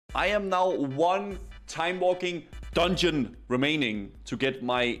I am now one time walking dungeon remaining to get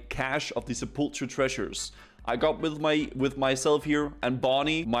my cache of the sepulture treasures. I got with myself here and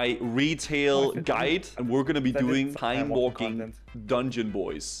Bonnie, my retail guide, and we're gonna be doing time walking dungeon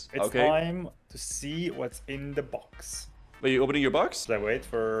boys. It's okay? time to see what's in the box. Are you opening your box? Should I wait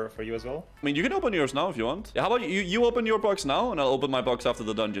for you as well? I mean, you can open yours now if you want. Yeah, how about you open your box now and I'll open my box after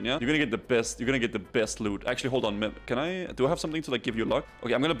the dungeon, yeah? You're gonna get the best loot. Actually, hold on, man. Do I have something to like give you luck?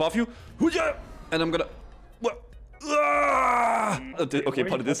 Okay, I'm gonna buff you. And I'm gonna okay,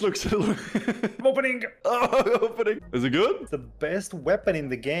 buddy, this looks I'm opening! opening. Is it good? It's the best weapon in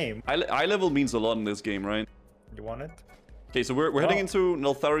the game. Eye level means a lot in this game, right? You want it? Okay, so we're heading into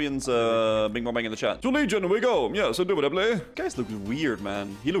Neltharian's Bing Bong Bang in the chat. To Legion, we go! Yeah, so indubitably. Guys look weird,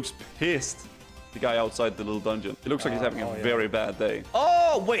 man. He looks pissed. The guy outside the little dungeon. He looks like he's having a very bad day.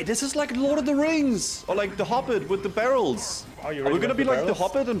 Oh, wait, this is like Lord of the Rings! Or like the Hobbit with the barrels. Oh, are we gonna be like the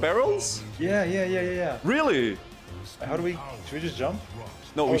Hobbit and barrels? Yeah. Really? How do we... Should we just jump?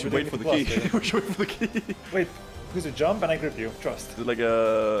 No, we should wait for the key. We should wait for the key. Wait, who's a jump and I grip you? Trust. Is it like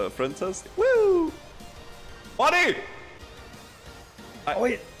a friend test? Woo! Bonnie! Oh,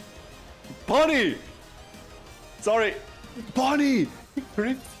 wait. Bonnie! Sorry. Bonnie! He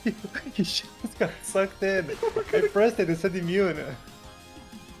gripped you. He just got sucked in. I pressed it and said immune.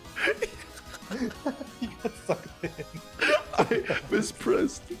 He got sucked in. I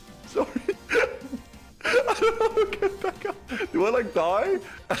mispressed. Sorry. I don't know how to get back up. Do I like die?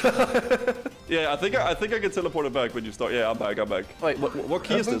 Yeah, I think I can teleport it back when you start. Yeah, I'm back. Wait, what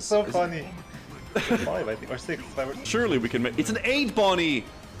key is this? So funny. 5, I think, or 6. Surely we can make. It's an 8, Bonnie.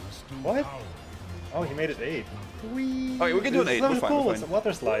 What? Oh, he made it 8. Whee! Okay, we can do an 8. We're fine. Cool. We're It's a fine.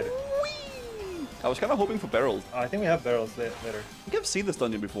 water slide. Whee! I was kind of hoping for barrels. I think we have barrels later. I think I've seen this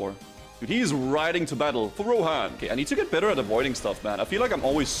dungeon before. Dude, he's riding to battle for Rohan. Okay, I need to get better at avoiding stuff, man. I feel like I'm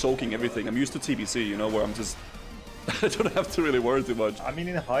always soaking everything. I'm used to TBC, you know, where I'm just... I don't have to really worry too much. I mean,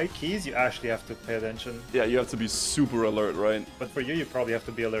 in high keys, you actually have to pay attention. Yeah, you have to be super alert, right? But for you probably have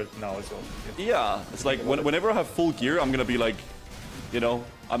to be alert now as well. Yeah, it's like whenever I have full gear, I'm gonna be like, you know,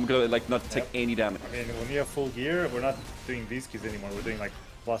 I'm gonna like not take any damage. I mean, when you have full gear, we're not doing these keys anymore. We're doing like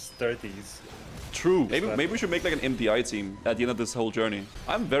plus 30s. True. Maybe we should make like an MDI team at the end of this whole journey.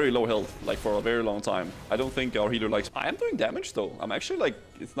 I'm very low health, like for a very long time. I don't think our healer likes. I am doing damage though. I'm actually like,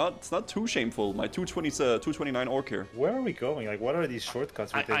 it's not too shameful. My 229 orc here. Where are we going? Like, what are these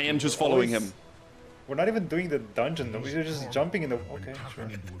shortcuts? I am just following him. We're not even doing the dungeon. We're just jumping in the. Okay, sure.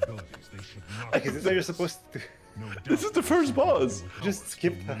 Like, is this how you're supposed to? This is the first boss. Just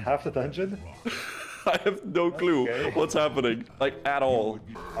skipped half the dungeon. I have no clue what's happening, like at all.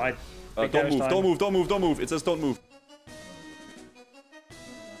 Don't move. It says don't move.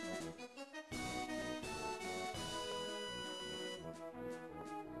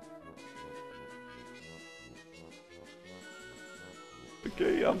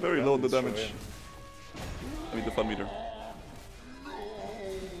 Okay, I'm very low on the damage. I need the fun meter.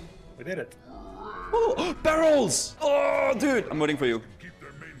 We did it. Oh, barrels! Oh, dude! I'm waiting for you.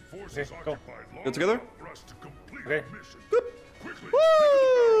 Okay, go. Get together? Okay.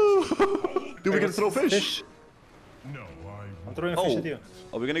 Woo! Dude, we can throw fish. I'm throwing a fish at you.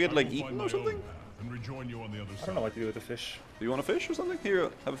 Are we gonna get like eaten or something? I don't know what to do with the fish. Do you want a fish or something? Here,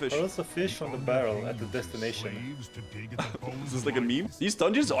 have a fish. There's a fish on the barrel at the destination. Is this like a meme? These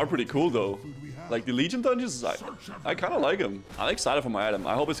dungeons are pretty cool though. Like the Legion dungeons, I kind of like them. I'm excited for my item.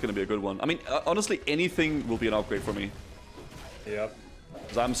 I hope it's gonna be a good one. I mean, honestly, anything will be an upgrade for me. Yep.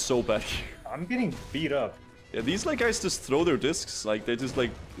 Because I'm so bad. I'm getting beat up. Yeah, these like guys just throw their discs. Like they just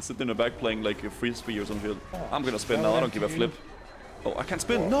like sit in the back playing like a frisbee or something. I'm gonna spin now. I don't give a flip. Oh, I can't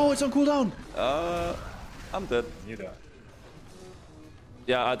spin. No, it's on cooldown. I'm dead. You die.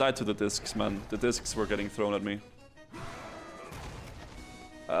 Yeah, I died to the discs, man. The discs were getting thrown at me.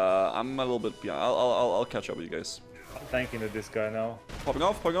 I'm a little bit behind. I'll catch up with you guys. I'm tanking this guy now. Popping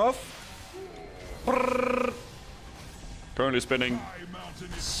off. Brrr. Currently spinning.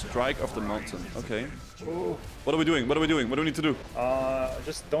 Strike of the mountain. Okay. Ooh. What are we doing? What do we need to do?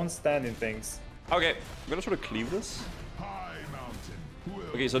 Just don't stand in things. Okay, I'm gonna try to cleave this.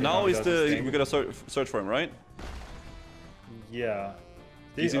 Okay, so now is we gotta search for him, right? Yeah.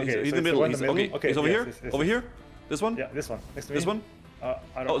 He's in the middle. He's over here. Over here. This one. Yeah, this one. Next to me. This one.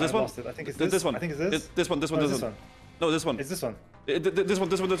 I don't. This one. Lost it. I think it's this one. I think it's this. This one. No, this one. It's this one.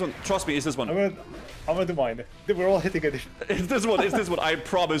 This one. Trust me, it's this one. I'm gonna do mine. We're all hitting it. It's this one. I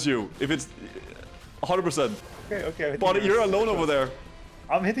promise you. If it's 100%. Okay. But you're alone over there.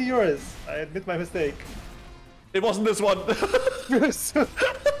 I'm hitting yours. I admit my mistake. It wasn't this one.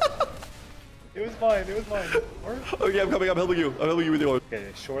 It was mine. It was mine. Or... Okay, I'm coming. I'm helping you. I'm helping you with yours. Okay,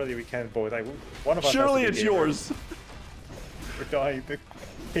 surely we can't both. One of us. Surely has to be it's gamer. yours. We're dying. The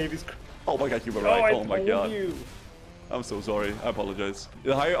cave is. Oh my god, you were Oh, right. I Oh my told god. you. I'm so sorry. I apologize.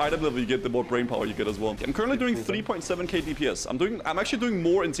 The higher item level you get, the more brain power you get as well. I'm currently doing 3.7k DPS. I'm actually doing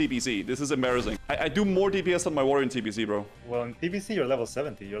more in TBC. This is embarrassing. I do more DPS on my warrior in TBC, bro. Well, in TBC you're level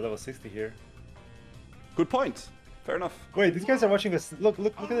 70. You're level 60 here. Good point. Fair enough. Wait, these guys are watching us. Look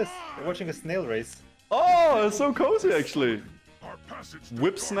at this. They're watching a snail race. Oh, it's so cozy actually.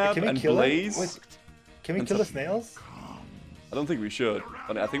 Whip snap Can we and kill blaze. them? Wait, can we kill the snails? I don't think we should.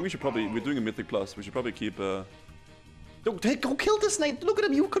 But I think we should probably. We're doing a mythic plus. We should probably keep. Go kill the snail! Look at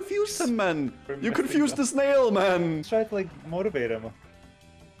him! You confused him, man. You confused the snail, man. Let's try to like motivate him.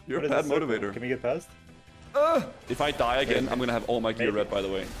 You're a bad motivator. Can we get past? If I die again, I'm gonna have all my gear red, by the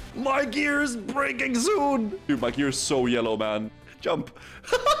way. My gear is breaking soon! Dude, my gear is so yellow, man. Jump.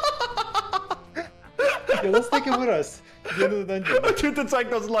 Yo, let's take him with us. To the end of the dungeon. Dude, the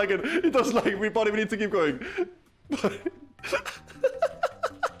tank doesn't like it. He doesn't like it. We probably need to keep going.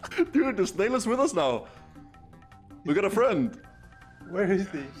 Dude, the snail is with us now. We got a friend. Where is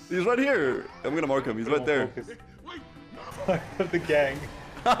he? He's right here. I'm gonna mark him. He's right there. Part of the gang.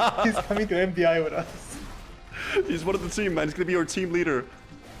 He's coming to MDI with us. He's one of the team, man. He's gonna be our team leader.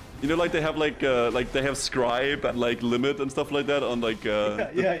 You know, like they have like they have scribe and like limit and stuff like that on like.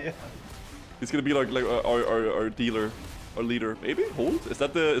 Yeah. He's gonna be like our dealer, our leader. Maybe hold. Is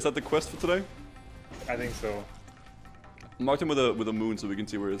that the quest for today? I think so. Mark him with a moon so we can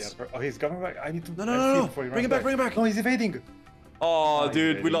see where he is. Yeah, oh, he's coming back. I need to. No. Bring him back. Bring him back. No, he's evading. Oh,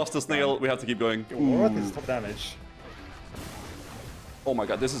 dude, we lost the snail. We have to keep going. What is top damage? Oh my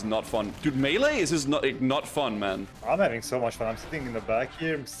god, this is not fun. Dude, melee is just not fun, man. I'm having so much fun. I'm sitting in the back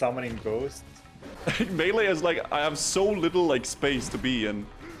here, I'm summoning ghosts. Melee is like, I have so little like space to be, and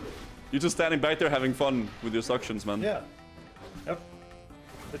you're just standing back there having fun with your suctions, man. Yeah. Yep.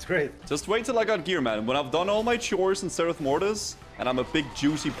 It's great. Just wait till I got gear, man. When I've done all my chores in Seraph Mortis, and I'm a big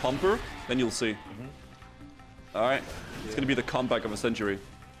juicy pumper, then you'll see. Alright. It's gonna be the comeback of a century.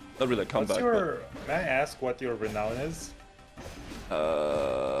 Not really a comeback, May I ask what your renown is?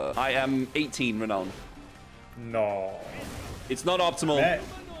 I am 18 renown. No. It's not optimal.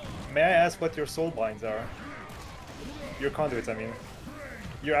 May I ask what your soul binds are? Your conduits, I mean.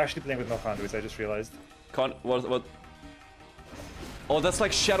 You're actually playing with no conduits, I just realized. What? Oh, that's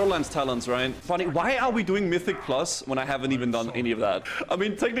like Shadowlands talents, right? Funny, why are we doing Mythic Plus when I haven't even done any of that? I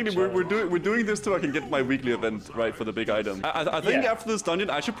mean, technically, we're doing this so I can get my weekly event, right, for the big item. I think after this dungeon,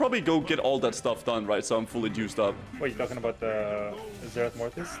 I should probably go get all that stuff done, right, so I'm fully juiced up. Wait, you talking about the Zerath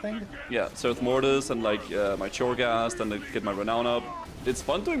Mortis thing? Yeah, Seraph Mortis and, like, my Choregast and get my Renown up. It's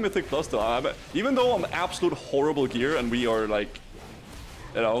fun doing Mythic Plus, though. Even though I'm absolute horrible gear and we are, like,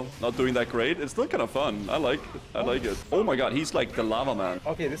 you know, not doing that great, it's still kind of fun. I like it. Oh my god, he's like the lava man.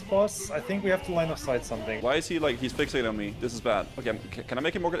 Okay, this boss, I think we have to line of sight something. Why is he like, he's fixating on me? This is bad. Okay, can I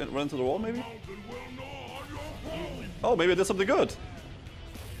make him run into the wall maybe? Oh, maybe I did something good.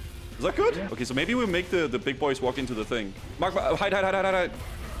 Is that good? Yeah. Okay, so maybe we make the big boys walk into the thing. Mark, hide.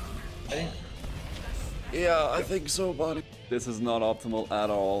 Yeah, I think so, buddy. This is not optimal at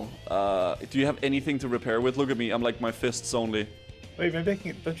all. Do you have anything to repair with? Look at me, I'm like my fists only. Wait,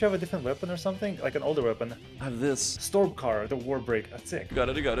 maybe don't you have a different weapon or something? Like an older weapon? I have this. Stormcar, the Warbreak, that's sick. You got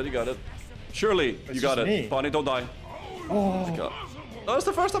it. Surely, you got it. Me. Bonnie, don't die. Oh my god. That's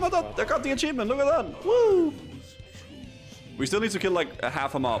the first time I got the achievement, look at that. Woo! We still need to kill like a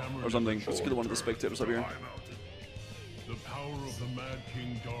half a mob or something. Let's kill one of the spectators up here.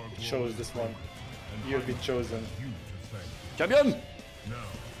 Chose this one. You have been chosen. Champion!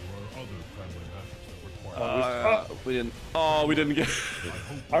 We didn't. Oh, we didn't get.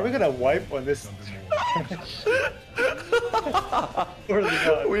 Are we gonna wipe on this?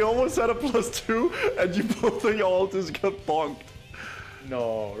 We almost had a +2, and you both of y'all just got bonked.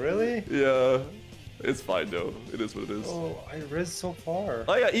 No, really? Yeah, it's fine though. It is what it is. Oh, I res so far.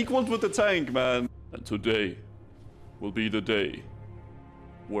 Oh yeah, equaled with the tank, man. And today will be the day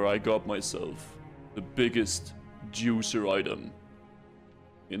where I got myself the biggest juicer item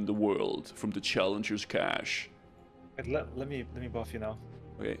in the world from the Challenger's cache. Wait, let me buff you now.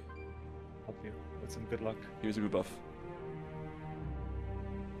 Okay. Help you with some good luck. Here's a good buff.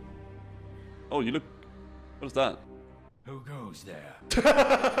 Oh, you look. What is that? Who goes there?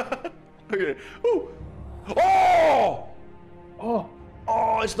 Okay. Ooh. Oh! Oh!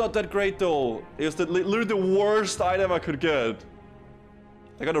 Oh, it's not that great though. It's literally the worst item I could get.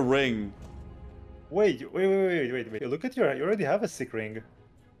 I got a ring. Wait. Look at you already have a sick ring.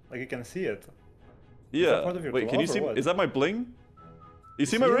 Like you can see it. Yeah. Part of your wait, can you see? What? Is that my bling? You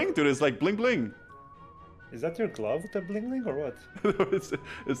see my ring, dude? It's like bling bling. Is that your glove with the bling bling or what?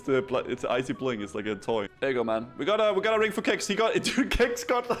 it's icy bling. It's like a toy. There you go, man. We got a ring for Kex. Dude, Kex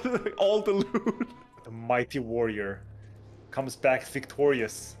got all the loot. The mighty warrior comes back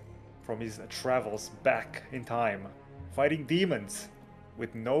victorious from his travels back in time, fighting demons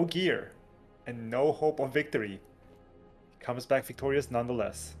with no gear and no hope of victory. He comes back victorious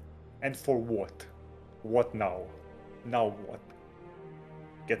nonetheless. And for what? What now? Now what?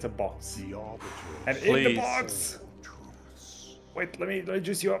 Gets a box. And in the box! Wait, let me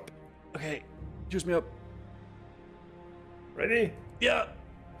juice you up. Okay, juice me up. Ready? Yeah.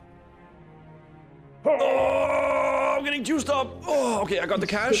 Oh, I'm getting juiced up. Oh, okay, I got the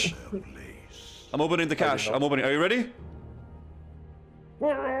cash. I'm opening the cash. I'm opening. Are you ready?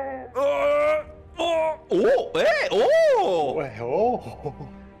 Oh, hey, Oh!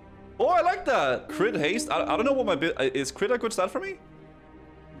 Oh, I like that. Crit haste. I don't know what my bit is. Crit a good stat for me?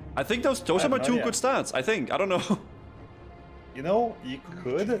 I think those are my two good stats. I think. I don't know. You know, you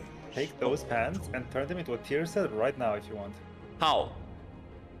could take those pants and turn them into a tier set right now if you want. How?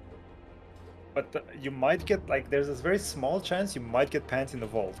 But you might get, like, there's this very small chance you might get pants in the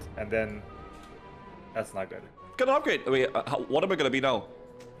vault, and then that's not good. Got an upgrade. Wait, what am I gonna be now?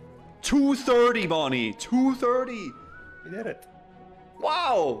 230, Bonnie. 230. We did it.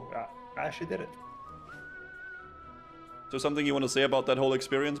 Wow. Ashley did it. Is there something you want to say about that whole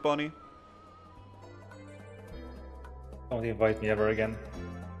experience, Bonnie? Don't invite me ever again.